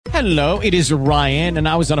Hello, it is Ryan, and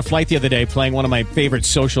I was on a flight the other day playing one of my favorite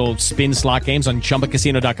social spin slot games on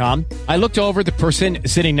ChumbaCasino.com. I looked over at the person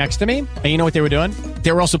sitting next to me, and you know what they were doing?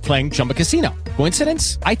 They were also playing Chumba Casino.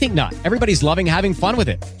 Coincidence? I think not. Everybody's loving having fun with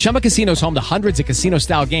it. Chumba Casino is home to hundreds of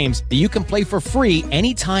casino-style games that you can play for free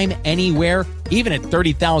anytime, anywhere, even at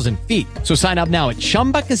 30,000 feet. So sign up now at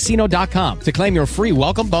ChumbaCasino.com to claim your free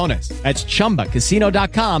welcome bonus. That's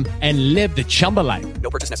ChumbaCasino.com and live the Chumba life.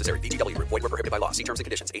 No purchase necessary. VGW. Void where prohibited by law. See terms and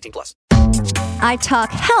conditions. 18+. I talk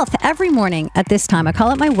health every morning at this time. I call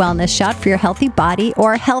it my wellness shot for your healthy body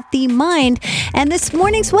or healthy mind. And this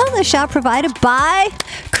morning's wellness shot provided by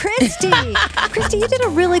Christie. Christie, you did a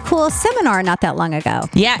really cool seminar not that long ago.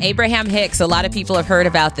 Yeah, Abraham Hicks. A lot of people have heard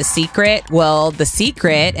about The Secret. Well, The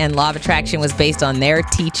Secret and Law of Attraction was based on their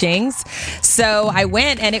teachings. So I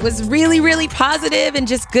went, and it was really, really positive and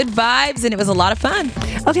just good vibes, and it was a lot of fun.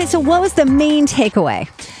 Okay, so what was the main takeaway?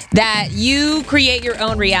 That you create your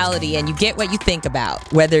own reality and you get what you think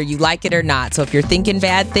about, whether you like it or not. So if you're thinking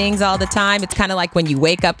bad things all the time, it's kind of like when you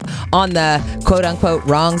wake up on the quote unquote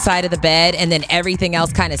wrong side of the bed and then everything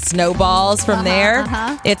else kind of snowballs from there.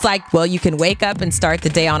 It's like, well, you can wake up and start the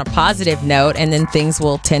day on a positive note and then things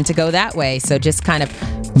will tend to go that way. So just kind of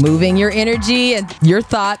moving your energy and your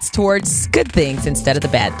thoughts towards good things instead of the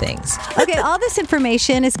bad things. Okay, all this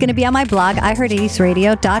information is going to be on my blog,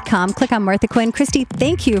 iHeartEdiesRadio.com. Click on Martha Quinn. Christie,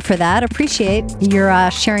 thank you for that. Appreciate your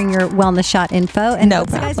sharing your wellness shot info. And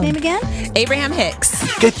what's the guy's name again? Abraham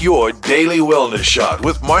Hicks. Get your daily wellness shot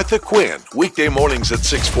with Martha Quinn. Weekday mornings at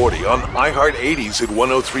 6:40 on iHeart 80s at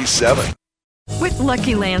 103.7. With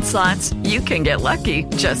Lucky Land Slots, you can get lucky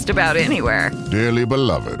just about anywhere. Dearly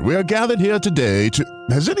beloved, we are gathered here today to...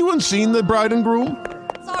 Has anyone seen the bride and groom?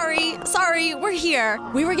 Sorry, we're here.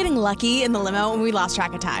 We were getting lucky in the limo and we lost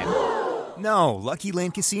track of time. No, Lucky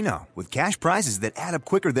Land Casino, with cash prizes that add up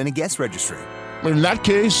quicker than a guest registry. In that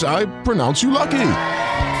case, I pronounce you lucky.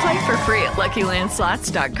 Play for free at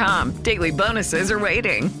LuckyLandSlots.com. Daily bonuses are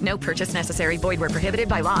waiting. No purchase necessary. Void where prohibited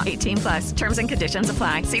by law. 18+. Terms and conditions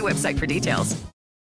apply. See website for details.